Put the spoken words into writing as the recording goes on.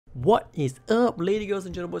What is up, lady girls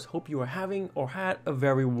and gentlemen? Hope you are having or had a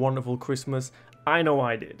very wonderful Christmas. I know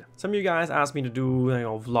I did. Some of you guys asked me to do,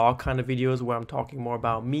 vlog kind of videos where I'm talking more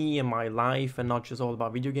about me and my life and not just all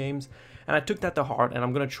about video games. And I took that to heart, and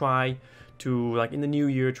I'm gonna try to, in the new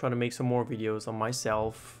year, try to make some more videos on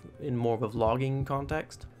myself in more of a vlogging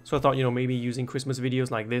context. So I thought, maybe using Christmas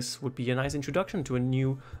videos like this would be a nice introduction to a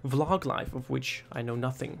new vlog life of which I know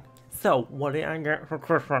nothing. So, what did I get for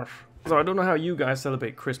Christmas? So I don't know how you guys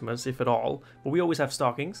celebrate Christmas, if at all, but we always have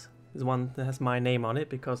stockings. There's one that has my name on it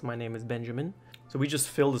because my name is Benjamin. So we just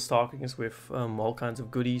fill the stockings with all kinds of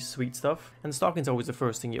goodies, sweet stuff. And the stocking's always the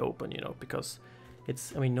first thing you open, because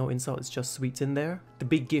it's, no insult, it's just sweets in there. The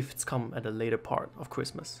big gifts come at a later part of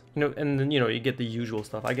Christmas. And then, you get the usual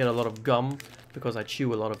stuff. I get a lot of gum because I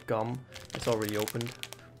chew a lot of gum. It's already opened.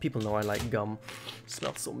 People know I like gum. It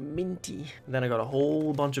smells so minty. And then I got a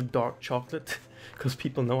whole bunch of dark chocolate because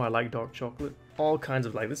people know I like dark chocolate. All kinds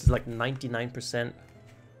of this is 99%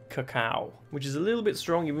 cacao, which is a little bit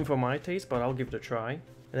strong even for my taste, but I'll give it a try. And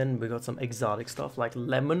then we got some exotic stuff like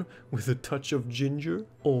lemon with a touch of ginger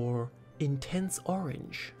or intense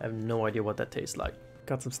orange. I have no idea what that tastes like.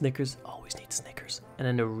 Got some Snickers, always need Snickers. And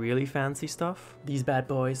then the really fancy stuff. These bad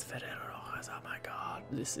boys, oh my god,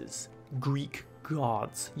 this is Greek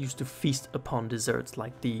gods used to feast upon desserts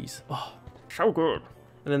like these. Oh, so good.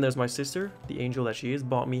 And then there's my sister, the angel that she is,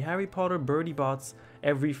 bought me Harry Potter Birdie Bots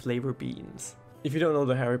every flavor beans. If you don't know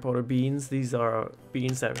the Harry Potter beans, these are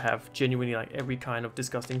beans that have genuinely every kind of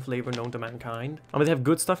disgusting flavor known to mankind. I mean, they have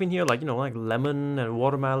good stuff in here, like lemon and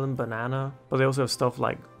watermelon, banana, but they also have stuff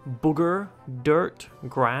like booger, dirt,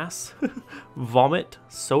 grass, vomit,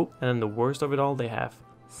 soap, and then the worst of it all, they have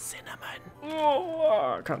cinnamon.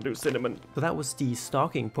 Oh, I can't do cinnamon. So that was the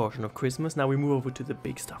stocking portion of Christmas. Now we move over to the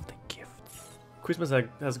big stuff, the gifts. Christmas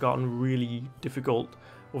has gotten really difficult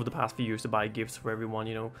over the past few years to buy gifts for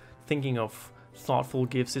everyone, Thinking of thoughtful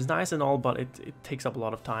gifts is nice and all, but it takes up a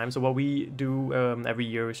lot of time. So what we do every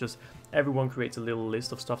year is just everyone creates a little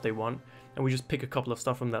list of stuff they want, and we just pick a couple of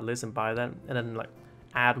stuff from that list and buy that, and then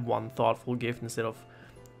add one thoughtful gift instead of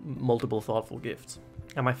multiple thoughtful gifts.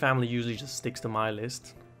 And my family usually just sticks to my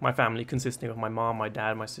list. My family consisting of my mom, my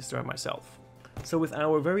dad, my sister, and myself. So with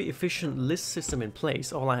our very efficient list system in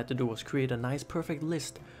place, all I had to do was create a nice perfect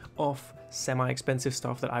list of semi-expensive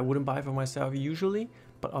stuff that I wouldn't buy for myself usually,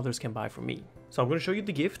 but others can buy for me. So I'm going to show you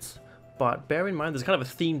the gifts, but bear in mind there's kind of a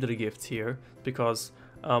theme to the gifts here, because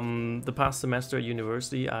the past semester at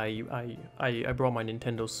university I brought my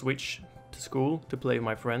Nintendo Switch to school to play with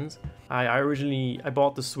my friends. I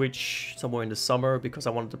bought the Switch somewhere in the summer because I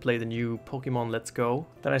wanted to play the new Pokemon Let's Go.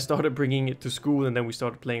 Then I started bringing it to school, and then we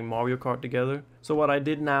started playing Mario Kart together. So what I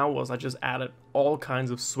did now was I just added all kinds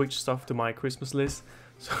of Switch stuff to my Christmas list,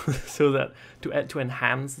 so that to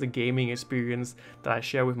enhance the gaming experience that I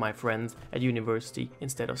share with my friends at university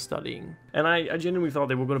instead of studying. And I genuinely thought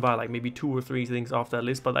they were going to buy maybe 2 or 3 things off that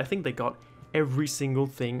list, but I think they got every single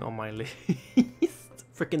thing on my list.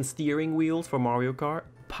 Freaking steering wheels for Mario Kart,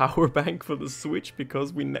 power bank for the Switch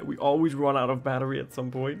because we always run out of battery at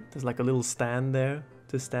some point. There's a little stand there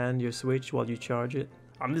to stand your Switch while you charge it.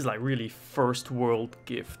 These really first world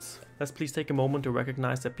gifts. Let's please take a moment to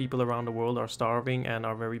recognize that people around the world are starving and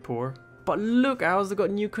are very poor. But look, I also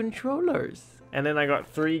got new controllers. And then I got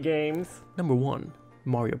 3 games. Number 1,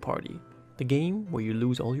 Mario Party, the game where you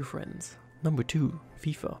lose all your friends. Number 2,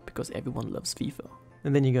 FIFA, because everyone loves FIFA.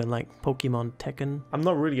 And then you got Pokemon Tekken. I'm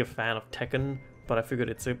not really a fan of Tekken, but I figured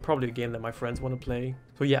it's probably a game that my friends want to play.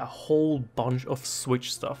 So yeah, a whole bunch of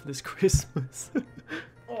Switch stuff this Christmas.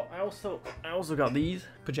 Oh, I also got these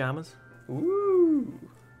pajamas. Ooh,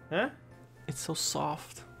 huh? It's so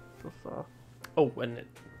soft, so soft. Oh, and it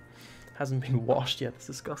hasn't been washed yet. It's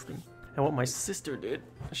disgusting. And what my sister did,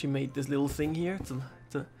 she made this little thing here. It's an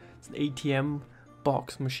ATM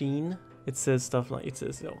box machine. It says stuff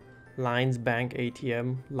Lines Bank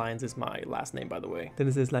ATM. Lines is my last name, by the way. Then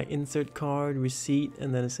it says insert card, receipt,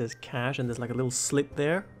 and then it says cash, and there's a little slit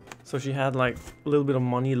there. So she had a little bit of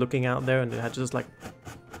money looking out there, and they had to just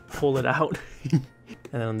pull it out. And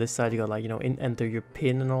then on this side you got enter your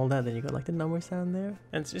PIN and all that. Then you got the number sound there,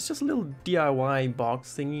 and it's just a little DIY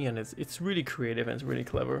box thingy, and it's really creative and it's really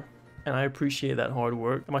clever, and I appreciate that hard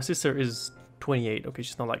work. And my sister is 28. Okay,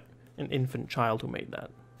 she's not an infant child who made that.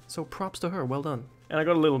 So props to her, well done. And I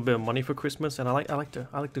got a little bit of money for Christmas, and I like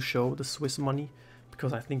to show the Swiss money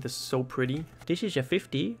because I think this is so pretty. This is a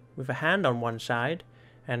 50 with a hand on one side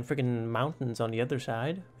and freaking mountains on the other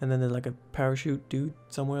side. And then there's a parachute dude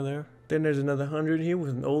somewhere there. Then there's another 100 here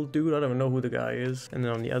with an old dude. I don't even know who the guy is. And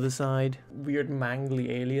then on the other side, weird mangly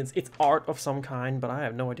aliens. It's art of some kind, but I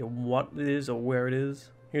have no idea what it is or where it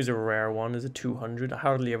is. Here's a rare one. It's a 200. I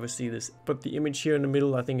hardly ever see this. But the image here in the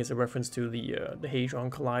middle, I think, is a reference to the Hadron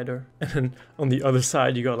Collider. And then on the other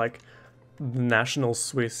side, you got like the National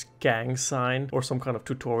Swiss gang sign or some kind of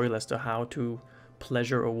tutorial as to how to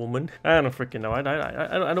pleasure a woman. I don't freaking know.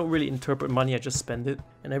 I don't really interpret money. I just spend it.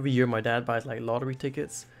 And every year, my dad buys like lottery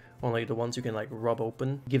tickets. On like the ones you can like rub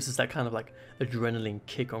open. It gives us that kind of like adrenaline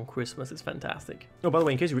kick on Christmas. It's fantastic. Oh, by the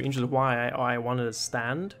way, in case you were interested why I wanted a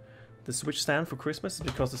stand, the Switch stand for Christmas, is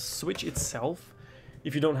because the Switch itself,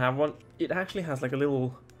 if you don't have one, it actually has like a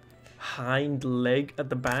little hind leg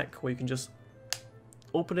at the back where you can just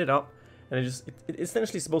open it up, and it's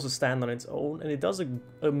essentially supposed to stand on its own, and it does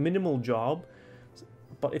a minimal job,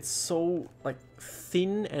 but it's so like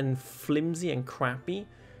thin and flimsy and crappy.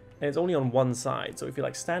 And it's only on one side, so if you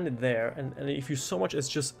like stand it there, and if you so much as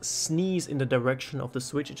just sneeze in the direction of the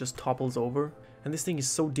Switch, it just topples over. And this thing is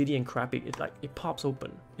so diddy and crappy, it pops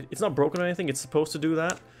open. It's not broken or anything, it's supposed to do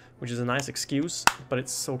that, which is a nice excuse, but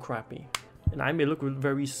it's so crappy. And I may look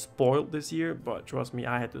very spoiled this year, but trust me,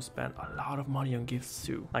 I had to spend a lot of money on gifts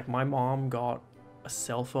too. Like my mom got a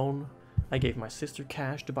cell phone. I gave my sister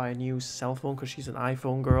cash to buy a new cell phone because she's an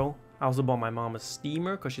iPhone girl. I also bought my mom a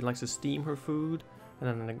steamer because she likes to steam her food.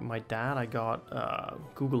 And then my dad, I got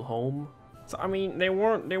Google Home. So I mean, they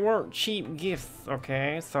weren't cheap gifts,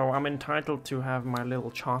 okay? So I'm entitled to have my little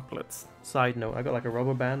chocolates. Side note, I got like a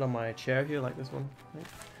rubber band on my chair here, like this one, right?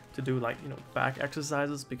 To do like, you know, back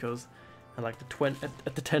exercises because I like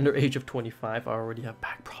at the tender age of 25, I already have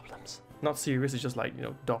back problems. Not serious, it's just like, you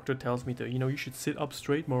know, doctor tells me to, you know, you should sit up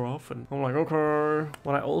straight more often. I'm like, okay.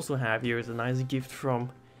 What I also have here is a nice gift from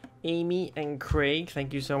Amy and Craig.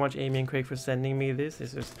 Thank you so much, Amy and Craig, for sending me this.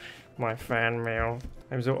 This is my fan mail.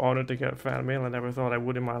 I'm so honored to get fan mail. I never thought I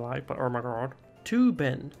would in my life, but oh my god. To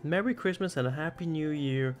Ben, Merry Christmas and a Happy New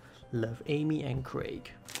Year. Love, Amy and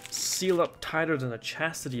Craig. Sealed up tighter than a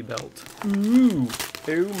chastity belt. Ooh,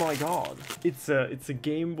 oh my god. It's a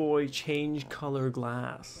Game Boy change color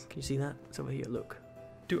glass. Can you see that? It's over here, look.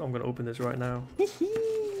 Dude, I'm gonna open this right now.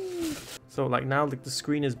 So like now the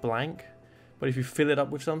screen is blank. But if you fill it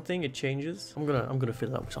up with something, it changes. I'm gonna fill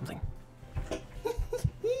it up with something.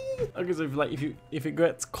 Okay, so if it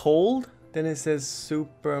gets cold, then it says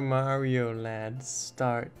Super Mario Land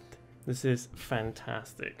start. This is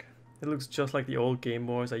fantastic. It looks just like the old Game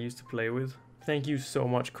Boys I used to play with. Thank you so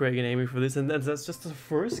much, Craig and Amy, for this. And that's just the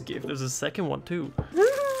first gift. There's a second one too.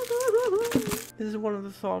 This is one of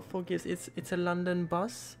the thoughtful gifts. It's a London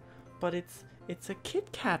bus, but it's a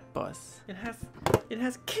Kit Kat bus. It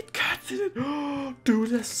has Kit Kats in it.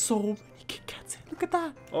 Dude, there's so many Kit Kats in it. Look at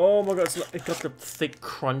that. Oh my god, it got the thick,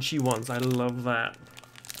 crunchy ones. I love that.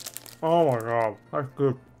 Oh my god, that's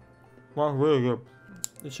good. That's really good.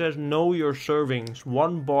 It says know your servings.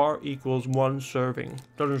 1 bar equals 1 serving.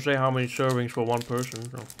 Doesn't say how many servings for one person.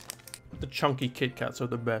 So. The chunky Kit Kats are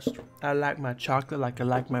the best. I like my chocolate like I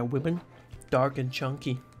like my women. Dark and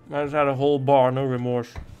chunky. I just had a whole bar, no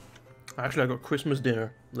remorse. Actually, I got Christmas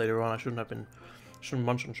dinner later on. I shouldn't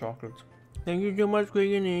munch on chocolates. Thank you so much,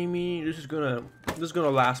 Craig and Amy. This is gonna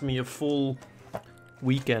last me a full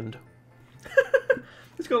weekend.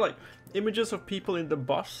 It's got like images of people in the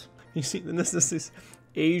bus. You see, then there's this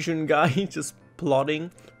Asian guy just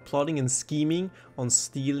plotting and scheming on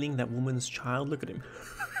stealing that woman's child. Look at him.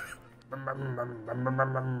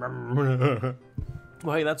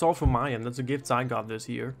 Well, hey, that's all from my end. That's the gifts I got this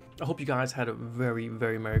year. I hope you guys had a very,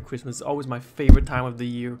 very Merry Christmas. It's always my favorite time of the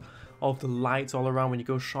year. All of the lights all around when you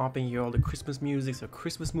go shopping. You hear all the Christmas music or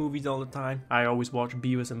Christmas movies all the time. I always watch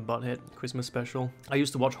Beavis and Butthead Christmas special. I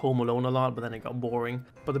used to watch Home Alone a lot, but then it got boring.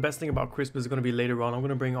 But the best thing about Christmas is going to be later on. I'm going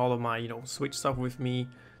to bring all of my, you know, Switch stuff with me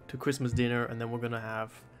to Christmas dinner, and then we're going to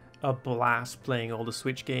have a blast playing all the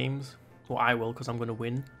Switch games. Well, I will, because I'm going to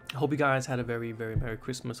win. I hope you guys had a very, very Merry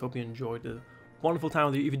Christmas. Hope you enjoyed the wonderful time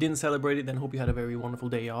of the year. If you didn't celebrate it, then hope you had a very wonderful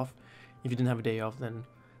day off. If you didn't have a day off, then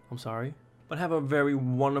I'm sorry. But have a very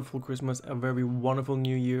wonderful Christmas, a very wonderful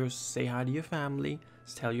New Year. Say hi to your family.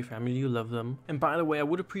 Tell your family you love them. And by the way, I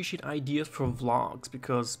would appreciate ideas for vlogs,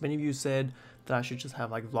 because many of you said that I should just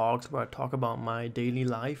have like vlogs where I talk about my daily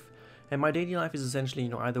life. And my daily life is essentially, you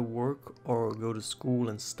know, either work or go to school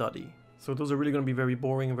and study. So those are really going to be very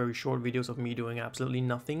boring and very short videos of me doing absolutely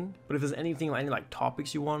nothing. But if there's anything, any like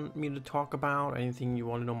topics you want me to talk about, or anything you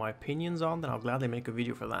want to know my opinions on, then I'll gladly make a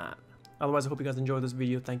video for that. Otherwise, I hope you guys enjoyed this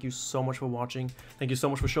video. Thank you so much for watching. Thank you so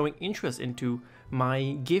much for showing interest into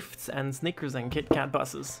my gifts and Snickers and Kit Kat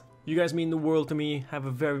buses. You guys mean the world to me. Have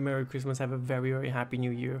a very Merry Christmas. Have a very, very Happy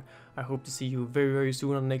New Year. I hope to see you very, very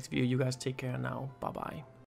soon on the next video. You guys take care now. Bye-bye.